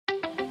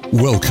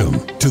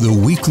Welcome to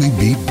the Weekly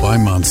Beat by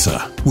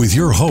Mansa with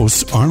your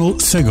hosts Arnold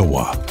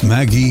Segawa,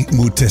 Maggie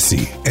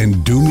Mutesi, and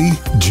Dumi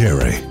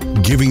Jere,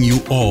 giving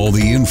you all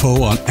the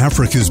info on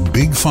Africa's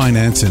big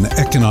finance and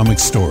economic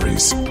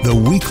stories. The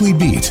Weekly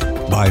Beat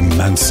by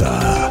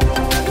Mansa.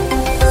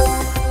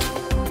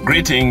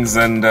 Greetings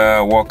and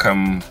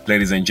welcome,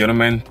 ladies and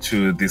gentlemen,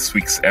 to this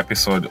week's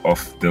episode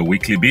of the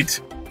Weekly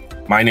Beat.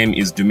 My name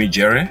is Dumi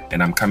Jere,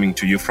 and I'm coming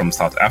to you from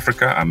South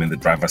Africa. I'm in the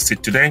driver's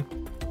seat today.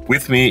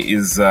 With me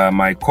is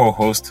my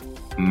co-host,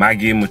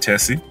 Maggie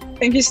Mutesi.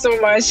 Thank you so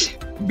much.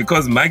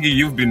 Because Maggie,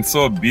 you've been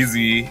so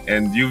busy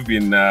and you've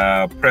been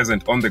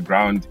present on the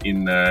ground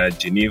in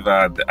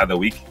Geneva the other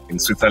week in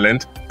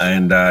Switzerland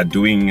and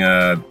doing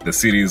the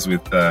series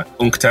with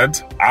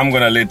UNCTAD. I'm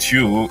going to let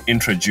you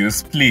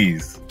introduce,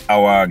 please,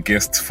 our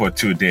guest for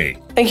today.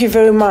 Thank you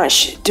very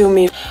much,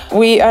 Dumi.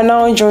 We are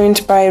now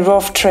joined by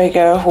Rolf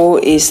Traeger, who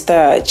is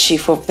the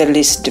chief of the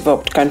least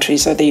developed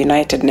countries at the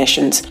United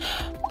Nations.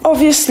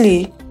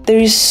 Obviously, there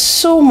is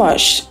so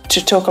much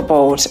to talk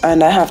about,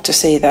 and I have to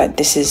say that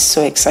this is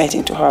so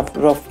exciting to have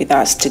Rolf with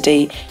us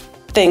today.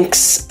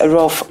 Thanks,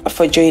 Rolf,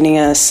 for joining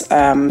us.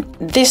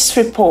 This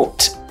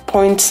report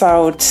points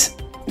out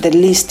the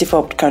least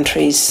developed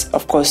countries.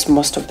 Of course,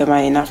 most of them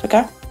are in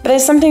Africa. But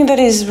there's something that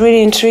is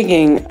really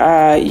intriguing.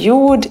 You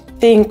would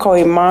think or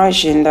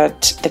imagine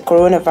that the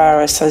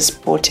coronavirus has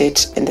put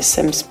it in the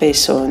same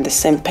space or on the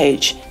same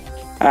page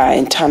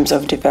in terms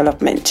of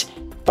development.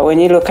 But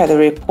when you look at the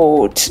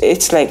report,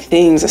 it's like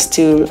things are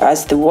still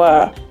as they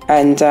were.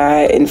 And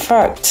in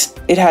fact,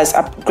 it has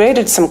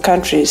upgraded some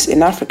countries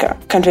in Africa.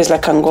 Countries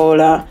like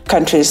Angola,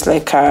 countries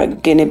like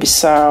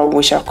Guinea-Bissau,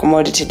 which are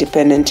commodity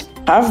dependent,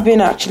 have been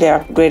actually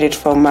upgraded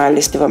from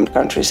least developed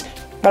countries.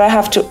 But I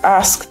have to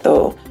ask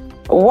though,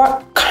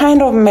 what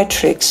kind of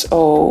metrics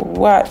or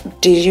what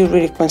did you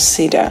really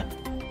consider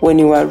when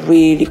you were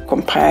really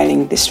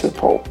compiling this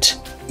report?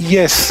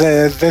 Yes,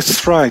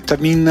 that's right. I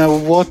mean,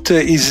 what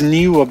is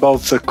new about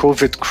the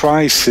COVID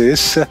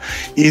crisis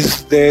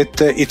is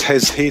that it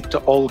has hit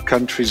all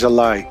countries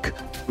alike.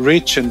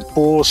 Rich and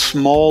poor,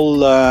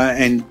 small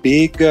and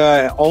big,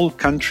 all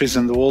countries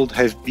in the world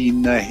have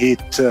been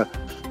hit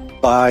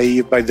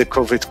by the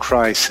COVID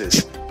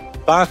crisis.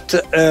 But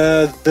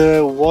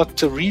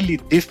what really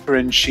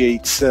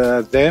differentiates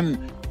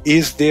them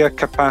is their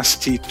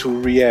capacity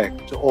to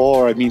react,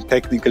 or, I mean,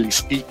 technically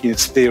speaking,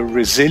 it's their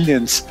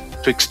resilience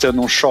to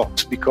external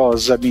shocks,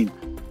 because it's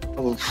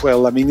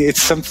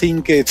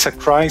a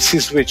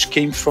crisis which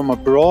came from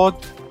abroad,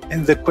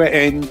 and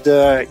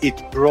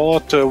it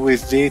brought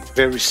with it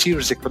very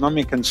serious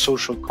economic and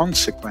social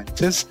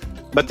consequences.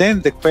 But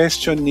then the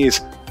question is,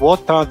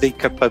 what are the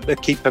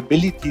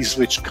capabilities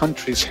which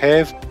countries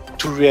have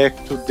to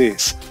react to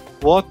this?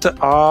 What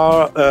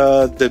are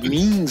the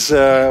means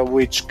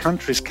which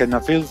countries can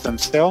avail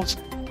themselves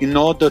in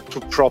order to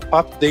prop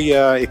up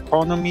their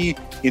economy,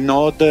 in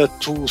order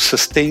to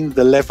sustain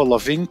the level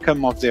of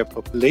income of their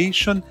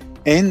population,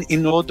 and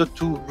in order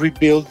to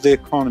rebuild the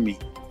economy?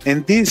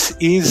 And this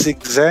is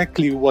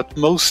exactly what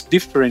most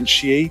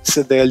differentiates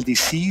the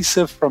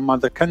LDCs from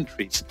other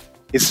countries.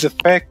 It's the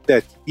fact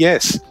that,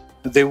 yes,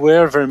 they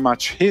were very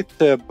much hit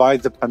by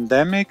the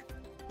pandemic,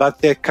 but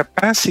their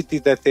capacity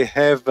that they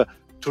have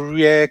to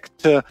react,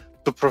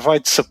 to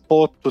provide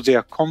support to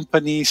their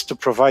companies, to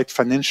provide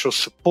financial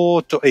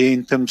support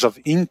in terms of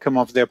income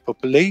of their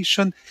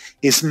population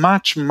is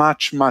much,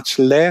 much, much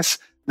less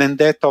than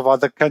that of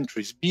other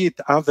countries, be it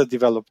other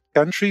developed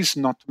countries,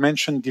 not to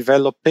mention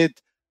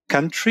developed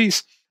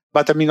countries,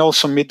 but I mean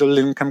also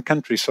middle-income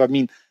countries. So I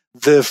mean,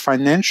 the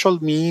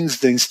financial means,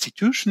 the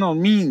institutional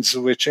means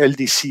which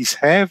LDCs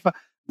have,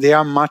 they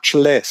are much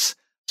less.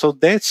 So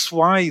that's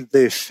why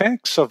the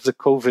effects of the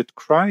COVID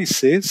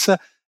crisis,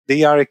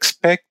 they are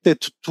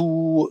expected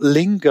to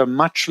linger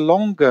much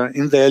longer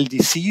in the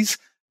LDCs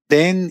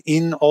than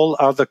in all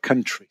other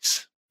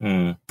countries.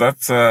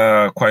 That's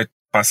quite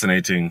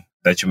fascinating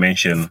that you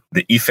mention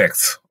the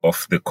effects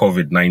of the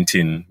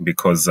COVID-19,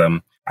 because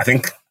I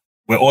think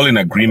we're all in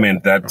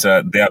agreement that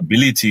the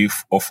ability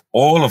of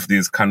all of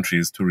these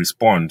countries to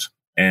respond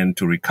and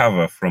to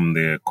recover from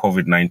the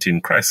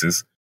COVID-19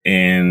 crisis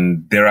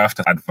and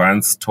thereafter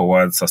advance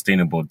towards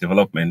sustainable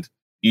development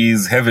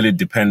is heavily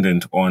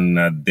dependent on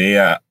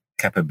their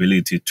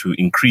capability to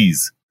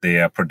increase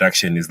their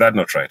production. Is that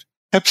not right?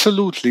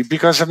 Absolutely,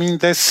 because I mean,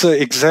 that's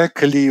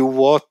exactly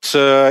what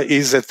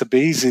is at the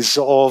basis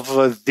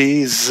of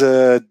these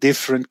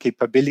different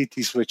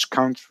capabilities which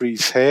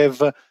countries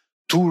have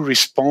to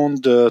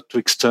respond to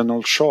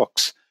external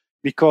shocks.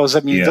 Because, I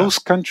mean, those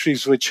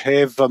countries which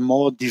have a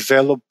more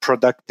developed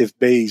productive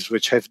base,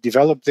 which have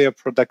developed their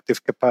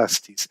productive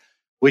capacities,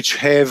 which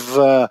have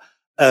a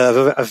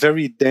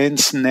very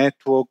dense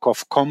network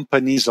of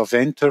companies, of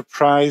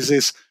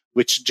enterprises,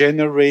 which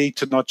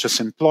generate not just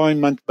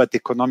employment, but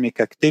economic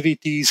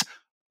activities,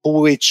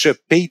 which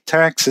pay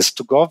taxes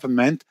to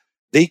government,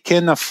 they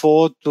can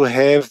afford to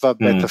have a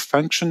better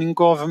functioning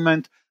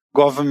government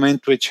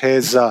which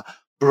has a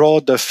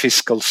broader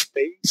fiscal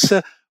space,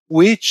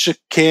 which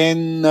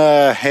can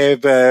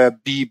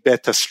be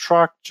better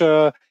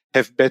structure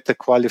have better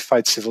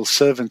qualified civil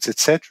servants,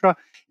 etc.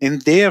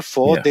 And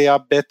therefore, they are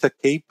better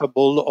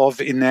capable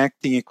of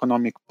enacting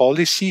economic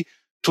policy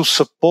to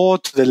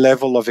support the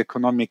level of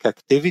economic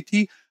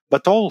activity,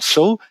 but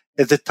also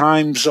at the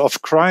times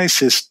of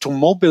crisis to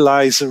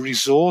mobilize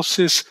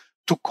resources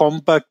to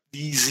combat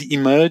these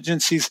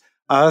emergencies,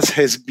 as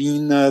has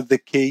been the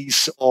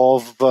case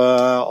of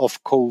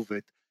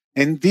COVID.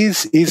 And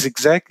this is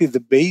exactly the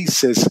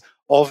basis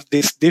of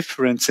this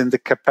difference in the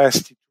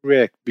capacity to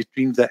react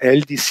between the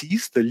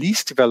LDCs, the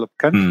least developed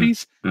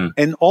countries,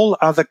 and all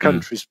other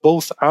countries,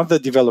 both other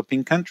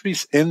developing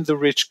countries and the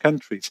rich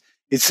countries.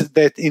 It's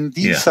that in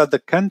these other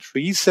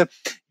countries,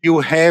 you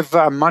have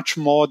a much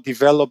more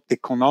developed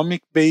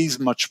economic base,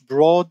 much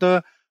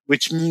broader,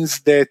 which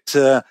means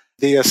that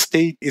their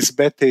state is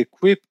better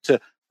equipped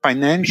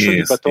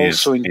financially, but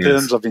also in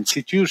terms of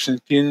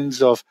institutions, in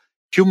terms of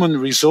human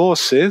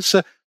resources,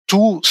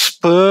 to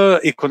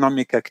spur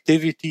economic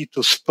activity,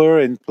 to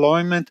spur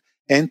employment,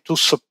 and to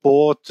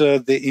support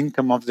the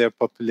income of their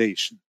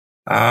population.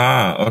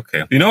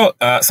 Okay.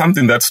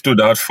 Something that stood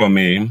out for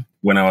me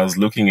when I was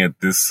looking at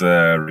this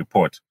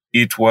report,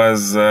 it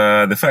was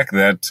the fact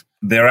that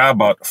there are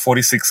about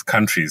 46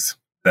 countries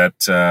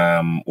that,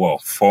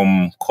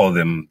 call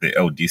them the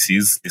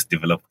LDCs, these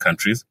developed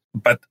countries.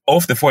 But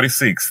of the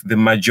 46, the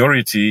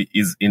majority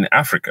is in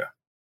Africa.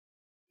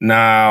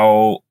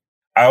 Now,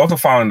 I also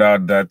found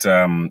out that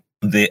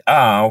there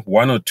are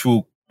one or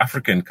two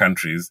African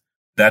countries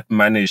that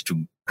managed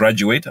to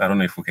graduate. I don't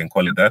know if we can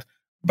call it that,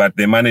 but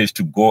they managed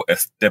to go a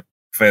step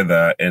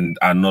further and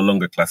are no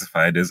longer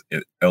classified as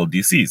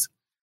LDCs.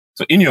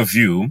 So in your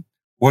view,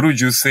 what would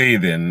you say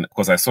then?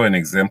 Because I saw an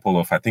example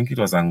of, I think it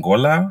was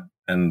Angola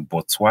and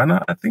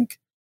Botswana, I think,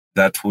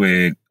 that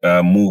were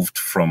moved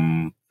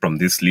from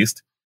this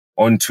list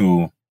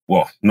onto,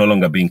 no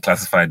longer being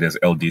classified as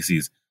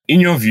LDCs.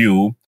 In your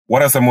view,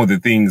 what are some of the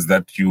things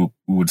that you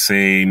would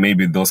say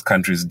maybe those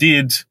countries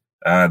did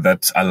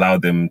that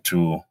allowed them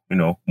to,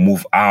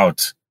 move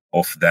out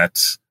of that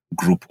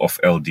group of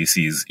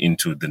LDCs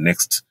into the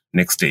next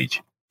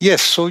stage?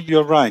 Yes, so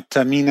you're right.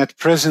 I mean, at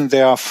present,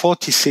 there are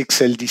 46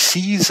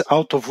 LDCs,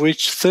 out of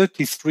which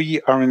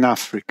 33 are in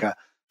Africa.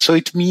 So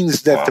it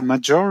means that the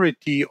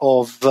majority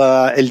of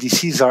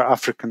LDCs are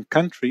African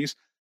countries,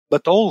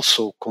 but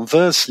also,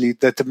 conversely,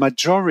 that the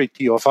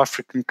majority of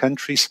African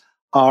countries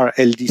are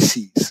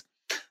LDCs.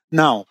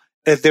 Now,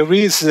 there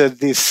is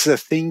this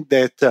thing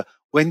that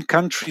when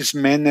countries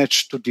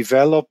manage to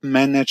develop,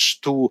 manage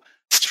to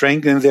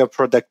strengthen their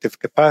productive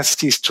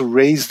capacities, to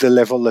raise the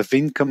level of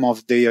income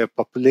of their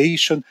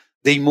population,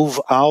 they move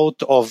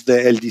out of the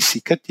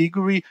LDC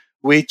category,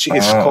 which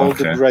is called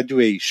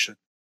graduation.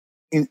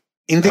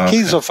 In the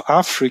case of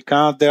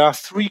Africa, there are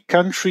 3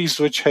 countries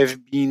which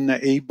have been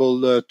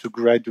able to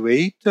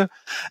graduate.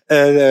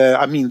 The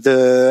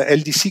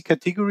LDC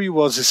category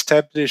was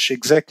established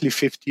exactly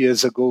 50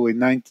 years ago in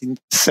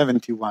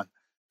 1971.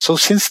 So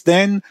since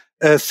then,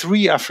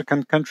 3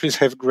 African countries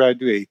have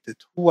graduated.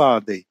 Who are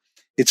they?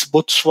 It's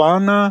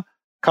Botswana,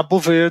 Cabo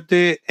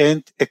Verde,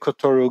 and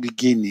Equatorial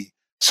Guinea.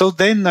 So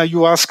then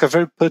you ask a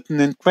very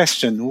pertinent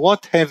question.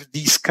 What have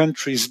these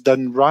countries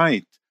done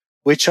right,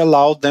 which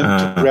allowed them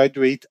to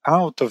graduate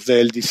out of the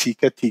LDC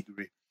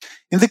category?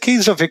 In the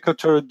case of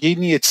Equatorial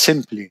Guinea, it's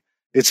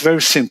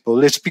very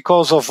simple. It's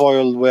because of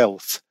oil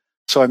wealth.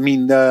 So,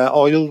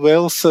 oil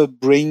wealth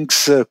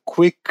brings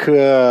quick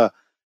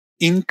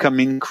income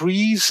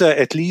increase,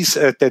 at least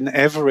at an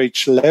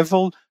average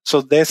level.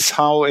 So that's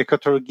how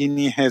Equatorial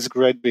Guinea has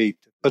graduated.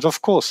 But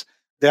of course,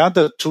 the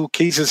other 2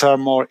 cases are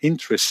more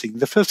interesting.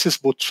 The first is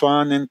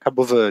Botswana and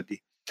Cabo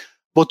Verde.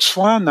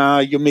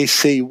 Botswana, you may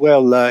say,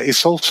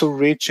 it's also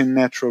rich in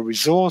natural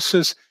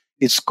resources.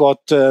 It's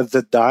got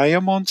the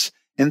diamonds,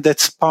 and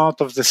that's part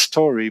of the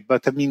story.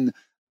 But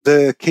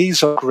the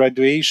case of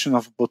graduation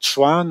of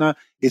Botswana,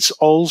 it's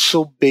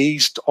also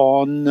based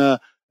on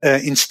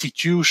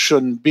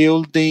institution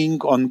building,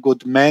 on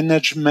good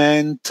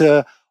management,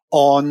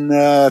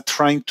 on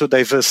trying to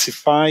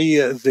diversify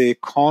the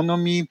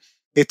economy,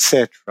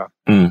 etc.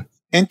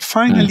 And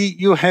finally,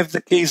 you have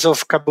the case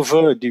of Cabo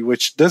Verde,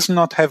 which does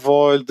not have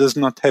oil, does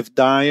not have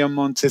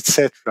diamonds,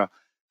 etc.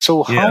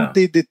 So how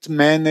did it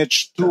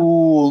manage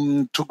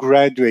to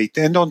graduate?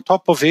 And on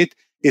top of it,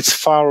 it's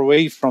far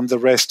away from the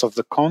rest of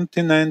the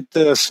continent,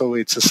 so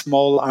it's a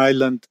small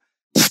island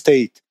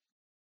state.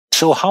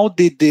 So how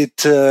did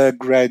it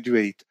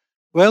graduate?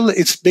 Well,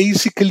 it's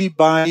basically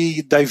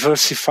by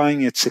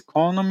diversifying its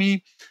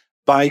economy,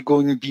 by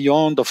going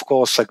beyond, of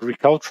course,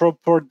 agricultural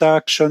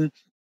production,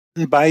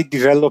 by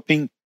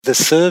developing the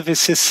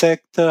services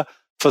sector,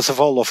 first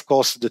of all, of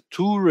course, the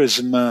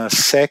tourism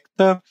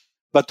sector,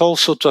 but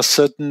also to a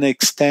certain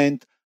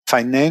extent,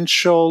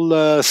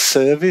 financial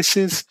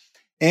services,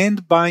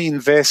 and by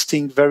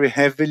investing very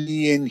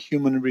heavily in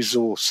human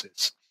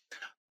resources.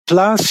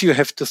 Plus, you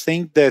have to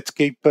think that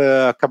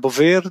Cabo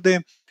Verde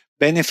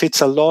benefits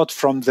a lot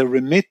from the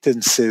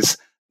remittances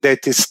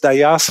that its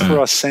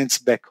diaspora sends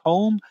back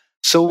home.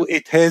 So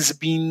it has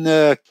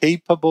been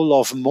capable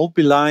of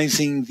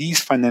mobilizing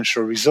these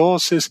financial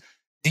resources,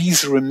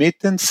 these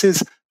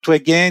remittances, to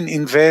again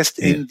invest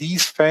in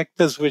these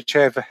factors which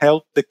have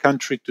helped the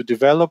country to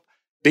develop,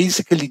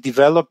 basically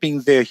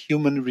developing their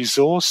human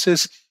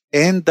resources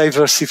and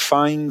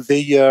diversifying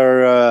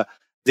their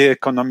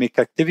economic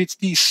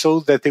activities so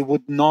that they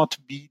would not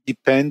be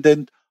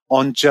dependent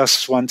on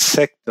just one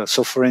sector.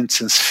 So, for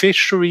instance,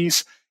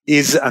 fisheries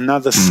is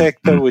another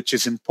sector which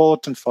is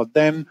important for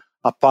them,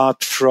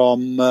 apart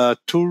from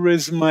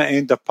tourism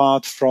and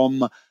apart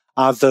from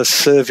other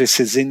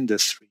services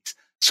industries.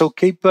 So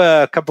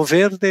Cabo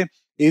Verde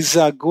is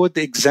a good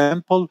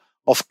example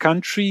of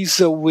countries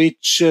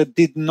which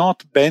did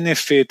not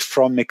benefit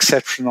from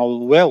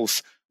exceptional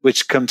wealth,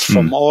 which comes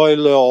from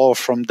oil or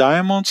from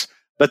diamonds,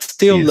 but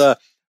still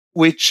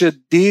which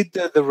did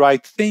the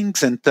right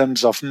things in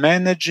terms of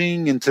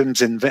managing, in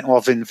terms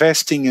of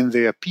investing in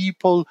their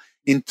people,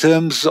 in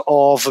terms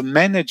of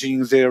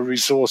managing their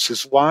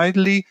resources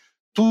widely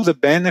to the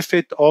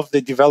benefit of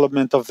the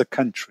development of the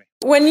country.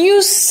 When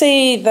you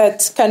say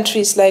that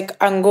countries like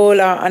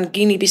Angola and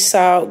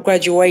Guinea-Bissau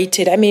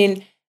graduated, I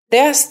mean, they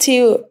are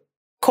still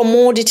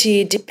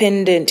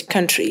commodity-dependent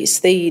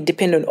countries. They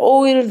depend on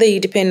oil, they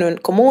depend on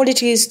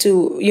commodities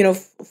to,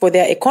 for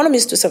their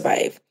economies to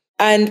survive.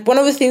 And one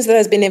of the things that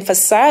has been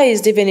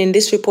emphasized even in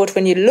this report,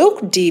 when you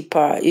look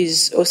deeper,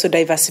 is also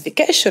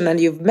diversification. And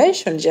you've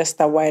mentioned just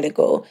a while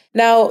ago.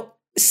 Now,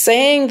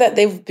 saying that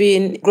they've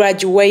been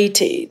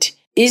graduated,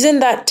 isn't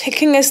that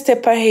taking a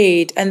step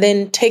ahead and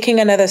then taking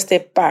another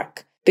step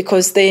back?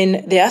 Because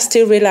then they are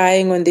still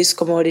relying on these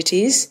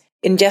commodities.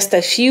 In just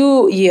a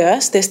few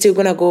years, they're still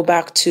going to go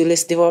back to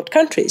less developed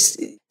countries.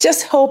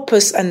 Just help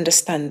us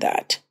understand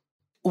that.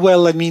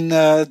 Well, I mean,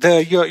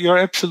 you're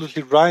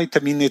absolutely right. I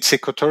mean, it's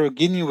Equatorial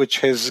Guinea which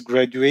has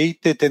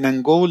graduated, and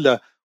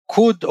Angola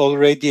could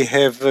already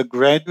have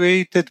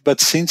graduated, but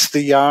since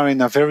they are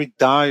in a very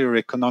dire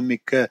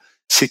economic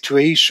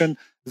situation,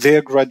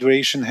 their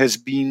graduation has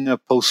been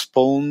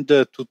postponed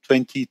to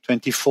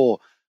 2024.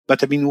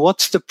 But I mean,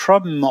 what's the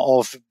problem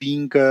of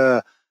having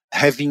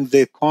the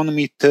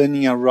economy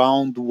turning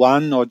around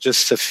one or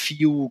just a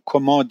few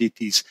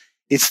commodities?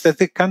 It's that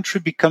the country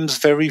becomes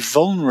very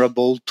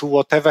vulnerable to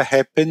whatever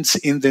happens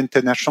in the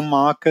international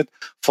market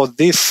for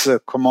this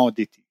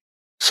commodity.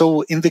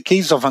 So in the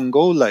case of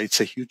Angola, it's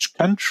a huge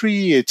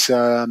country, it's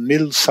a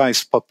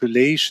middle-sized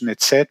population,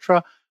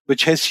 etc.,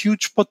 which has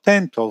huge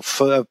potential,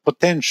 fertile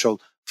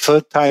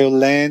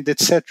land,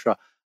 etc.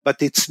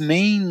 But its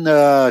main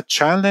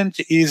challenge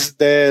is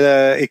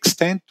the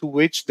extent to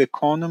which the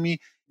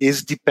economy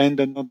is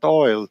dependent on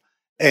oil.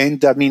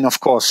 And I mean, of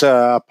course,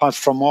 apart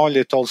from oil,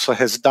 it also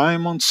has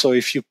diamonds. So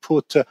if you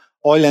put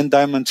oil and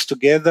diamonds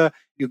together,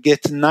 you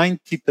get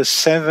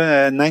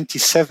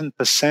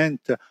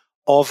 97%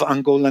 of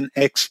Angolan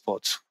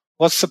exports.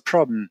 What's the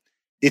problem?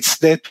 It's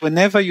that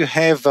whenever you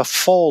have a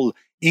fall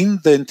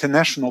in the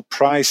international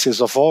prices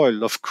of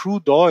oil, of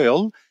crude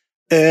oil,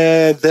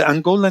 the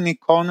Angolan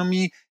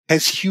economy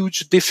has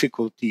huge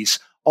difficulties.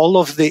 All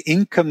of the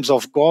incomes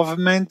of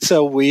governments,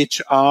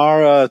 which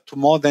are to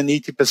more than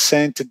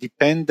 80%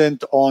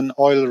 dependent on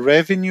oil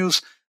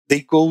revenues,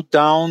 they go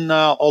down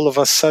all of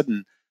a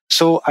sudden.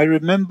 So I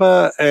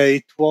remember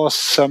it was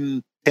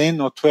some 10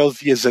 or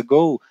 12 years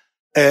ago.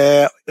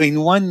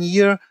 In 1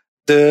 year,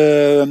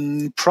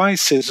 the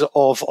prices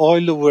of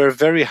oil were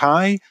very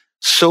high.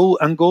 So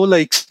Angola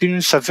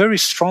experienced a very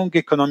strong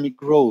economic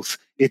growth.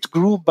 It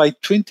grew by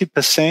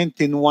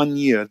 20% in 1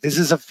 year. This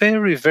is a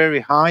very,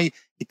 very high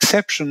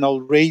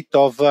exceptional rate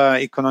of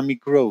economic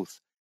growth.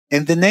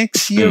 And the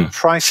next year,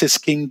 prices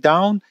came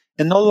down,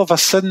 and all of a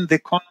sudden, the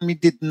economy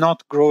did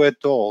not grow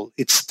at all.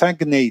 It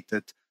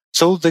stagnated.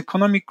 So the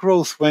economic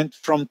growth went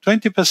from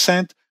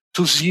 20%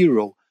 to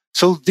zero.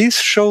 So this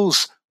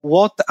shows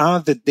what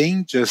are the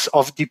dangers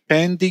of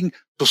depending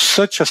to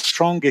such a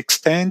strong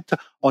extent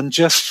on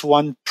just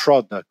one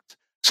product.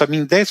 So, I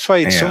mean, that's why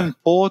it's so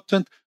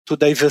important to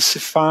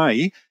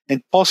diversify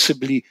and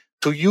possibly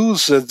to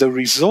use the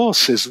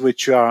resources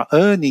which you are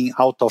earning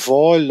out of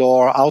oil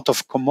or out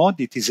of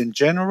commodities in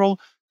general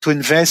to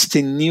invest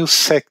in new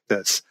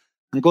sectors.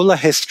 Angola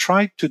has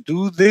tried to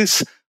do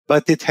this,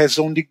 but it has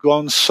only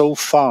gone so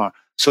far.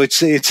 So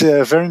it's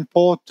very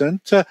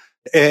important.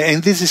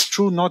 And this is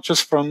true not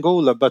just for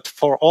Angola, but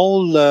for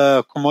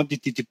all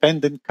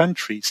commodity-dependent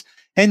countries.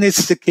 And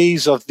it's the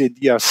case of the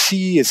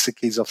DRC, it's the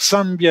case of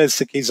Zambia, it's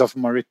the case of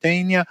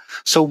Mauritania.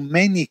 So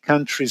many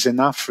countries in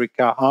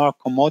Africa are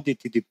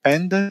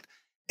commodity-dependent,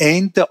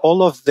 and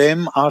all of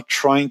them are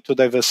trying to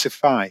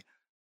diversify.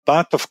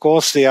 But, of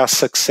course, they are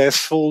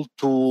successful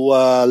to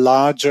a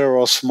larger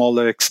or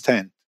smaller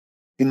extent.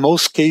 In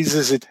most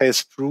cases, it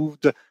has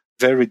proved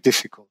very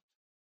difficult.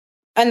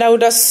 And I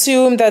would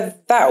assume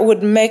that that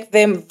would make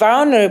them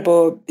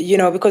vulnerable,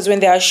 because when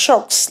there are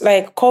shocks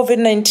like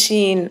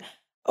COVID-19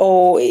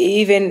 or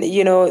even,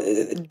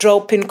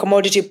 drop in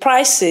commodity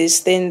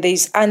prices, then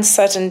there's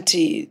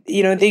uncertainty.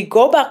 They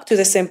go back to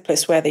the same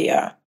place where they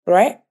are,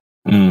 right?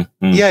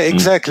 Yeah,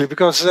 exactly.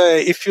 Because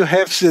if you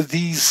have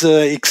these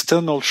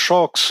external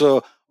shocks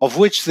for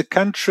which the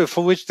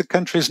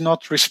country is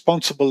not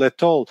responsible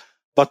at all,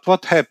 But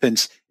what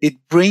happens?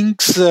 It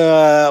brings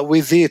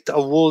with it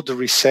a world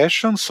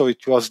recession. So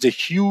it was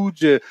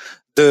the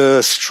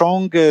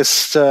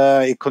strongest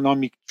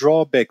economic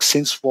drawback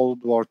since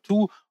World War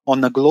II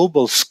on a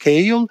global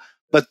scale.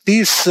 But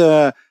this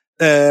means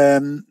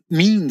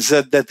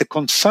that the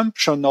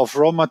consumption of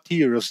raw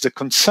materials, the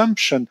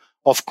consumption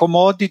of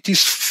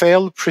commodities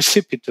fell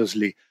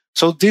precipitously.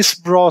 So this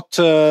brought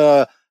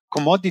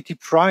commodity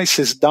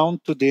prices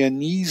down to their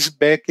knees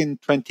back in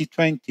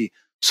 2020.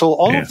 So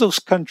all of those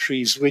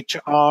countries which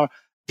are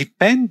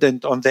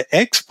dependent on the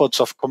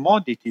exports of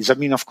commodities, I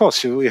mean, of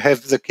course, you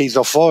have the case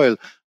of oil,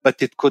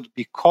 but it could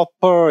be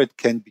copper, it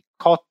can be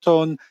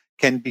cotton,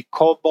 can be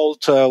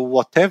cobalt,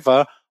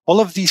 whatever. All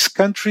of these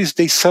countries,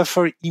 they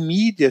suffer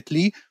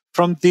immediately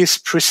from this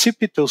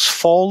precipitous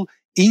fall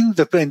in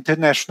the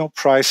international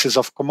prices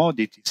of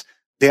commodities.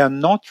 They are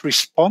not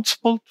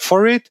responsible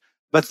for it,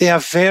 but they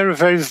are very,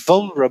 very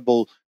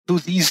vulnerable to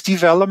these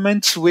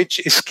developments which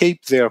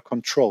escape their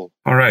control.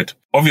 All right.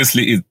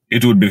 Obviously,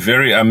 it would be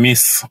very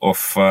amiss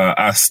of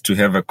us to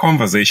have a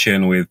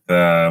conversation with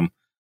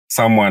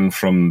someone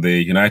from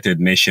the United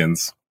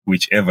Nations,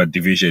 whichever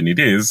division it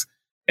is,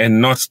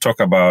 and not talk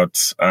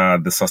about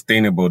the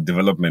Sustainable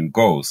Development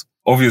Goals.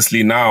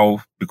 Obviously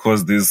now,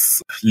 because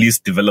these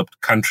least developed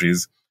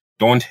countries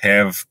don't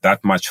have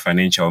that much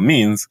financial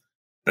means,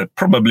 that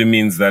probably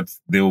means that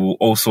they will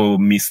also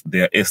miss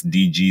their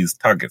SDGs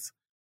targets,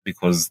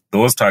 because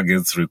those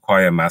targets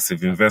require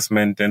massive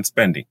investment and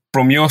spending.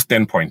 From your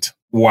standpoint,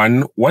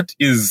 one, what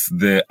is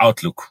the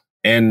outlook,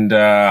 and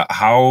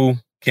how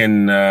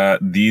can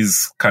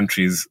these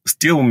countries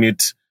still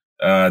meet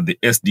the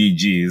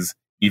SDGs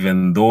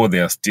even though they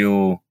are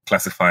still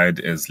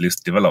classified as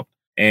least developed?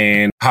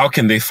 And how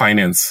can they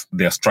finance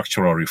their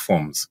structural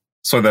reforms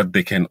so that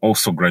they can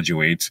also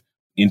graduate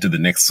into the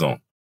next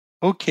zone?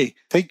 Okay,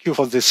 thank you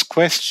for this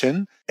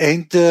question.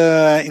 And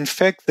in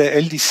fact, the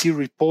LDC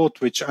report,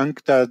 which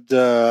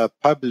UNCTAD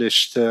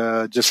published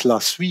just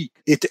last week,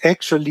 it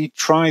actually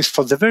tries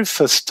for the very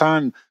first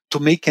time to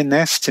make an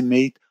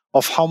estimate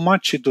of how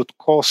much it would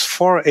cost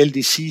for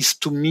LDCs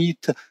to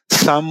meet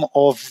some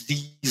of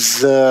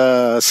these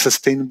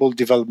sustainable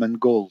development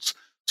goals.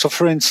 So,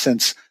 for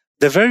instance,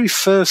 the very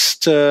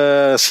first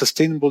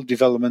sustainable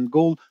development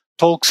goal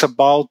talks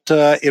about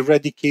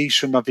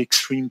eradication of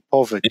extreme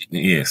poverty.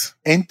 Yes.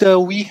 And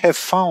we have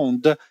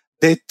found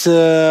that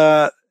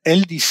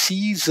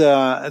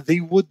LDCs, they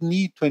would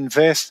need to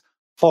invest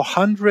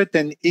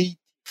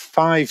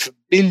 $485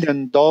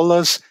 billion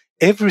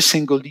every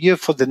single year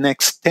for the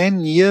next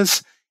 10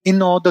 years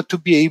in order to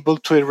be able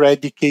to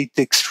eradicate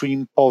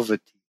extreme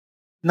poverty.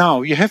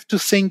 Now, you have to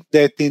think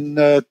that in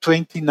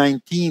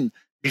 2019,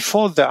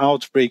 before the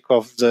outbreak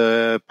of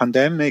the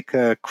pandemic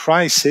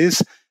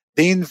crisis,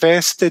 they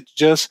invested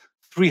just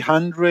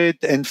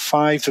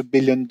 $305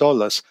 billion.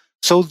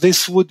 So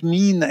this would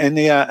mean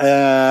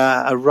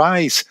a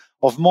rise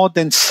of more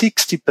than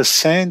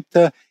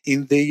 60%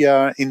 in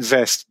their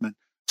investment.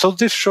 So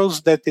this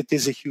shows that it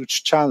is a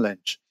huge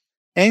challenge.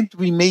 And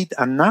we made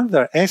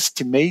another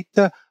estimate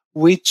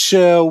which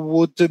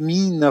would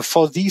mean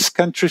for these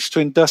countries to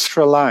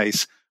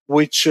industrialize,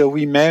 which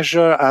we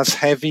measure as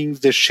having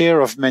the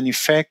share of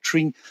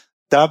manufacturing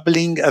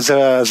doubling as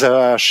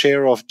a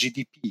share of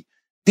GDP.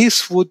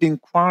 This would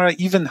require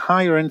even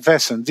higher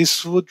investment.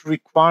 This would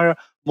require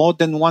more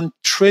than $1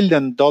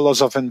 trillion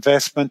of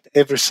investment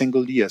every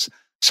single year.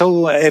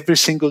 So every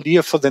single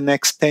year for the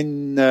next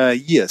 10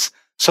 years.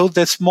 So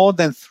that's more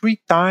than 3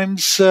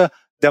 times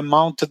the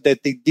amount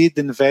that they did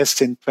invest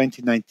in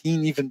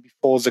 2019, even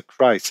before the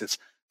crisis.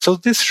 So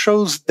this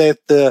shows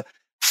that the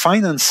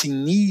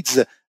financing needs,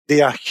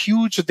 they are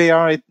huge, they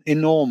are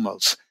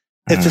enormous.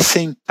 At the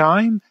same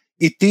time,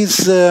 it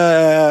is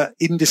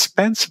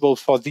indispensable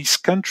for these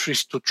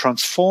countries to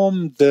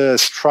transform the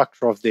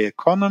structure of their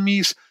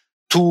economies,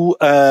 to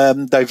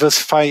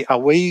diversify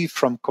away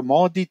from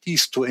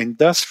commodities, to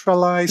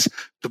industrialize,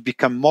 to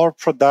become more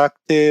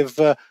productive,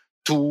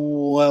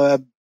 to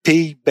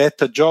pay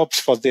better jobs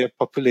for their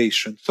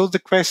population. So the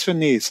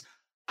question is,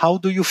 how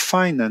do you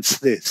finance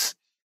this?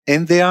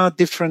 And there are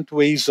different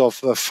ways of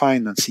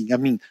financing. I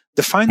mean,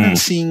 the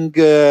financing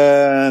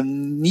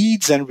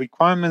needs and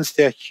requirements,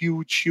 they're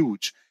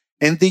huge.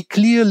 And they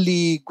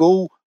clearly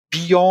go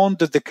beyond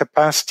the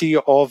capacity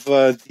of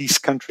these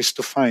countries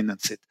to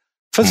finance it.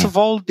 First of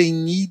all, they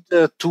need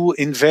to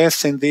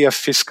invest in their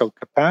fiscal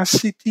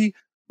capacity,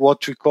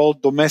 what we call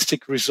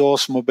domestic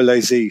resource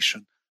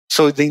mobilization.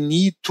 So they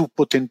need to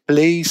put in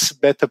place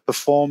better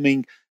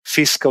performing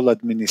fiscal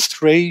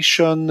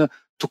administration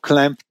to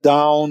clamp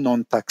down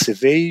on tax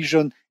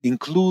evasion,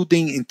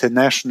 including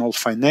international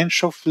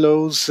financial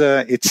flows,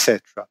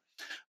 etc.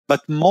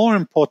 But more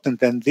important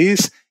than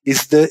this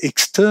is the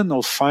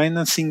external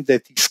financing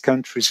that these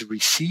countries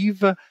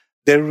receive.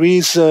 There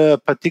is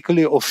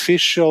particularly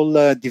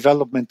official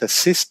development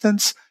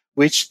assistance,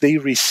 which they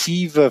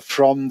receive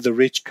from the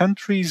rich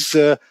countries,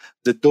 the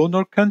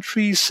donor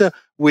countries,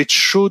 which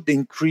should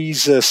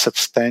increase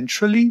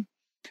substantially.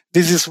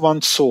 This is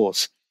one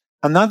source.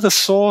 Another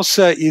source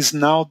is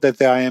now that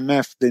the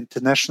IMF, the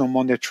International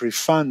Monetary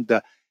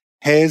Fund,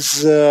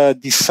 has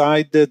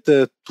decided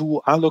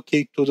to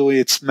allocate to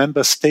its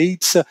member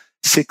states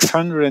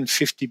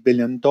 $650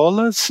 billion.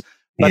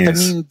 But I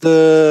mean,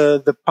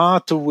 the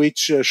part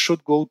which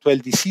should go to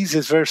LDCs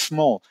is very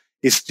small.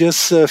 It's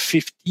just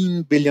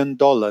 $15 billion.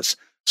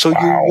 So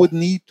you would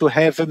need to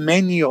have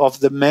many of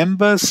the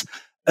members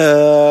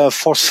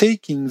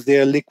forsaking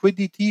their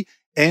liquidity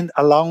and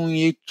allowing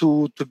it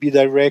to be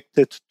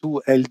directed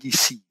to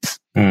LDCs.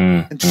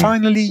 And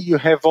finally, you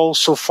have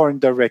also foreign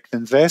direct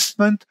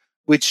investment,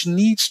 which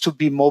needs to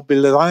be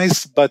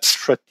mobilized, but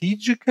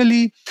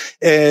strategically,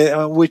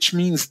 which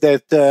means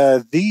that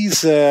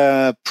these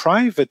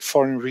private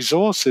foreign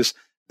resources,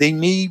 they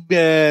need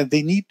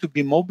to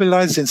be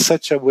mobilized in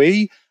such a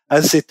way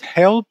as it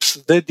helps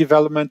the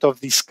development of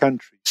these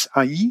countries,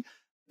 i.e.,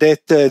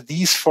 that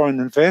these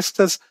foreign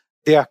investors,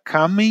 they are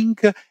coming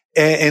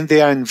and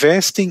they are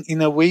investing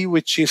in a way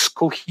which is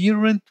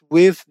coherent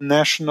with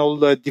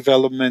national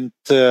development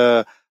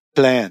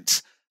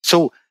plans.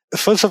 So,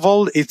 first of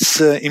all,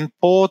 it's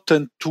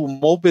important to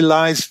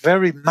mobilize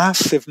very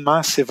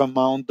massive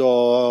amount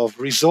of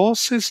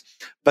resources.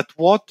 But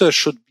what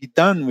should be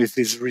done with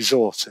these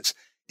resources?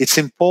 It's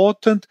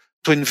important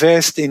to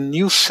invest in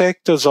new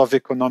sectors of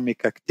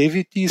economic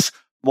activities,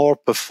 more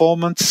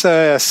performance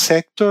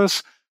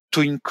sectors, to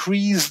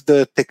increase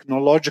the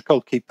technological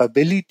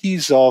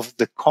capabilities of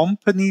the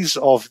companies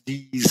of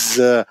these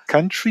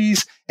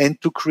countries,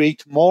 and to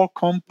create more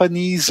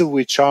companies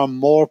which are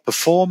more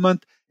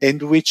performant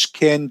and which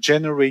can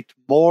generate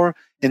more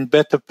and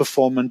better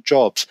performant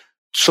jobs.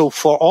 So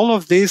for all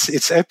of this,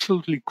 it's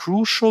absolutely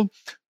crucial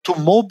to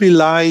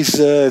mobilize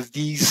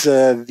this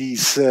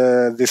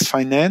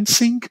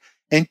financing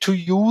and to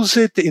use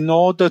it in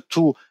order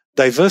to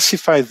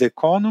diversify the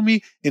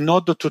economy, in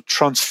order to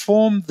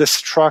transform the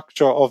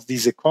structure of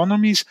these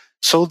economies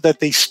so that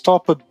they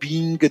stop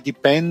being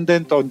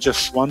dependent on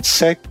just one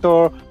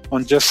sector,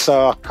 on just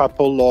a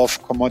couple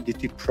of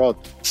commodity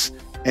products,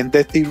 and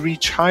that they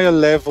reach higher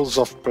levels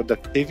of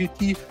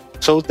productivity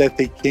so that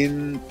they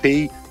can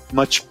pay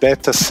much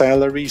better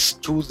salaries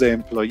to the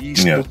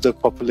employees, to the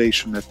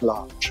population at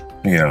large.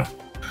 Yeah.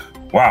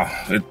 Wow.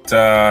 It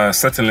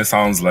certainly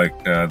sounds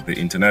like the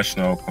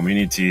international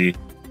community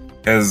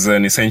has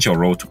an essential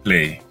role to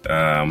play,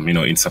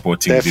 in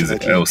supporting these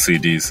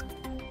LCDs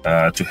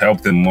to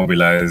help them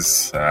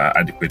mobilize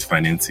adequate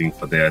financing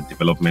for their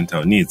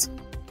developmental needs.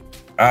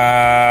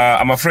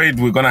 I'm afraid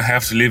we're going to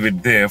have to leave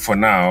it there for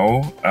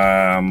now.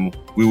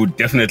 We would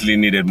definitely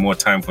needed more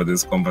time for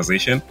this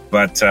conversation.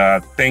 But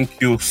thank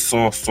you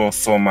so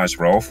much,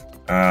 Rolf.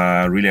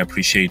 Really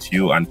appreciate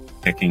you and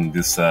taking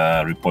this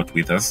report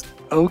with us.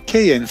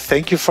 Okay, and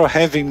thank you for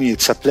having me.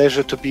 It's a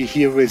pleasure to be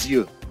here with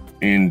you.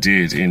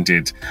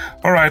 Indeed.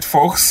 All right,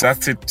 folks,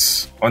 that's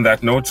it. On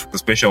that note, a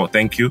special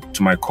thank you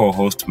to my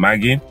co-host,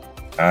 Maggie,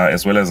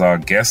 as well as our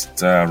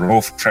guest,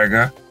 Rolf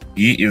Traeger.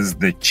 He is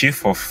the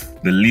chief of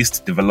the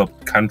Least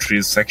Developed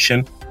Countries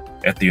section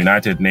at the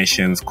United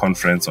Nations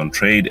Conference on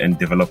Trade and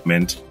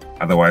Development,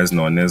 otherwise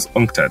known as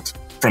UNCTAD.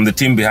 From the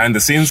team behind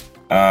the scenes,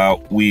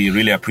 we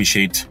really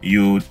appreciate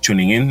you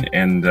tuning in,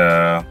 and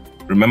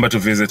remember to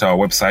visit our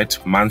website,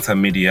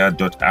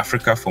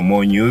 mansamedia.africa, for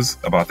more news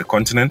about the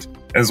continent,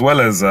 as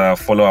well as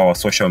follow our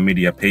social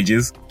media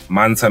pages,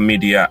 Mansa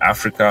Media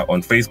Africa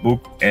on Facebook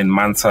and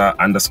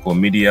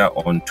Mansa_media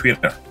on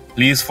Twitter.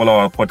 Please follow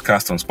our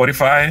podcast on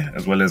Spotify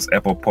as well as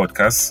Apple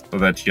Podcasts so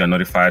that you are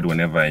notified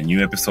whenever a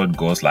new episode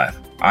goes live.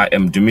 I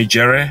am Dumi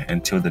Jere.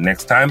 Until the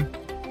next time,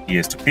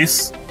 here's to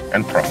peace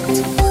and profit.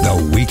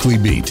 The Weekly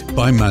Beat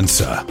by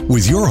Mansa,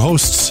 with your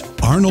hosts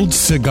Arnold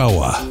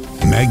Segawa,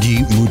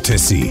 Maggie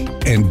Mutesi,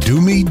 and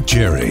Dumi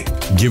Jere,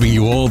 giving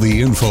you all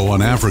the info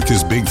on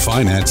Africa's big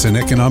finance and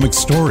economic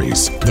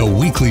stories. The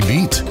Weekly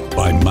Beat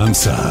by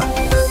Mansa.